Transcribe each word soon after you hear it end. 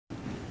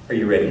Are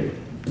you ready?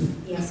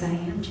 Yes, I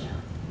am, Joe.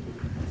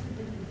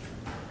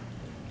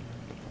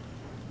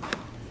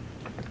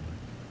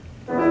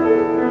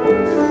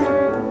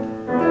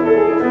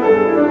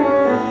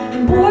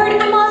 I'm bored,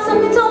 I'm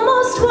awesome, it's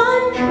almost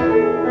 1.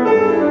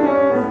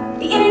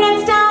 The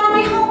internet's down and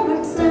my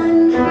homework's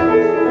done.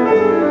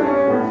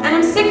 And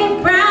I'm sick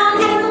of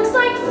brown and it looks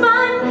like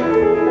fun.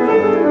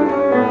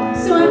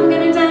 So I'm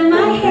gonna dye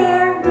my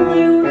hair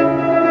blue.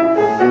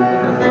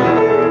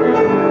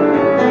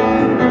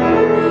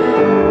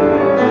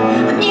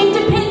 I'm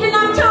independent,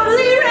 I'm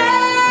totally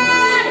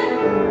red.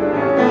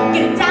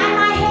 Gonna dye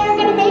my hair,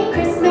 gonna make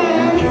Chris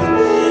mad.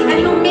 And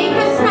he'll make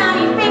a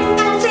smiley face and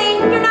I'll say,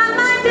 you're not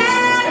my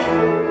dad.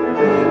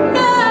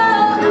 No,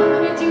 I'm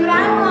gonna do what I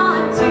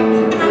want to.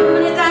 And I'm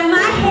gonna dye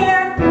my hair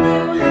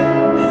blue.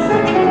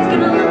 And it's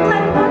gonna look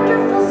like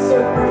wonderful,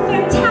 super,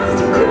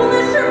 fantastic,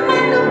 coolness,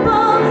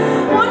 remarkable.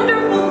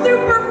 Wonderful,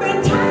 super,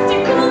 fantastic,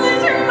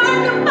 coolness,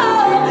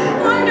 remarkable.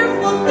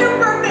 Wonderful,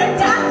 super,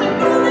 fantastic,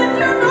 coolness,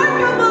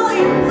 remarkable.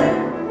 And blue.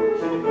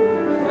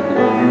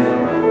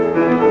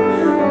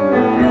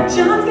 But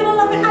John's gonna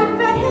love it, I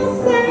bet he'll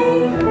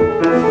say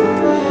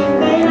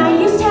that I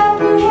used to have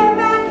blue hair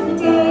back in the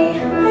day.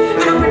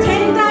 And I'll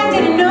pretend I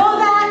didn't know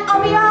that.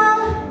 I'll be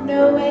all,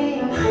 no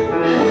way. No,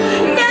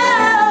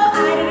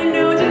 I didn't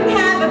know, didn't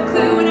have a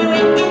clue when I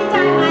went and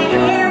dyed my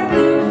hair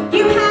blue.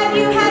 You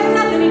had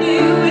nothing to do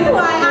with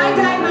why I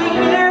dyed my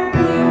hair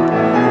blue.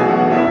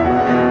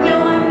 No,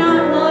 I'm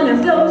not one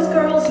of those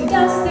girls who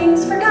does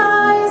things for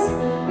guys.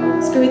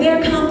 Screw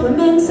their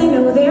compliments, I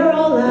know they're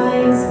all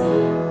lies.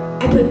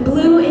 I put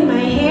blue in my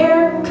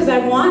hair, cause I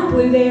want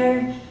blue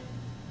there.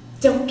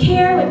 Don't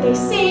care what they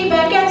say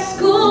back at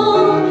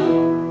school.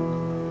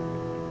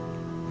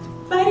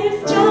 But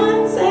if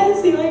John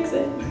says he likes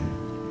it,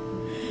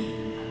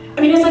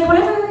 I mean, it's like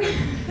whatever.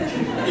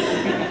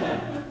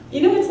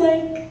 You know, it's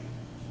like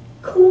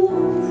cool.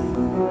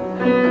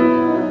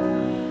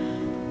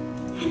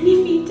 And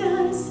if he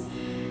does,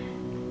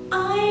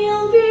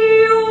 I'll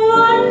be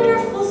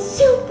wonderful,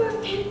 super,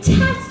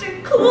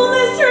 fantastic,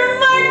 coolness,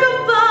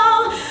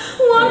 remarkable.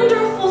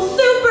 Wonderful,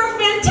 super,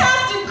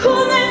 fantastic,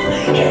 coolness.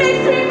 He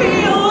makes me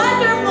feel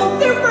wonderful,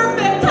 super,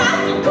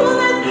 fantastic,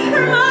 coolness,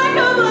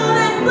 remarkable,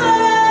 and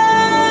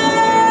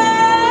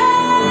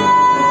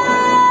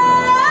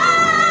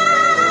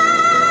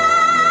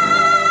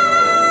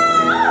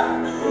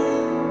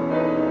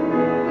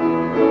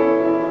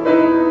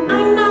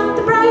I'm not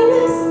the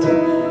brightest.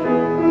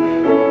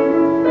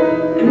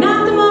 I'm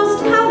not the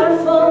most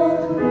colorful.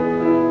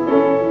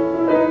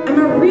 I'm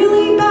a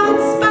really bad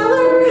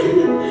speller.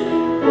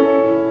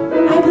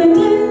 I blend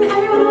in,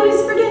 everyone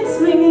always forgets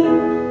my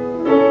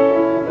name.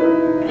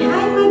 I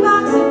hide my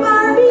box of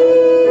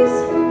Barbies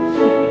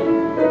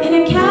in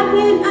a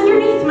cabinet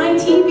underneath my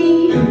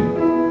TV.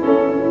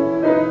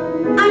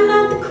 I'm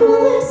not the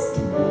coolest,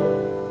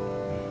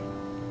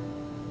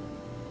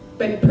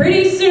 but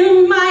pretty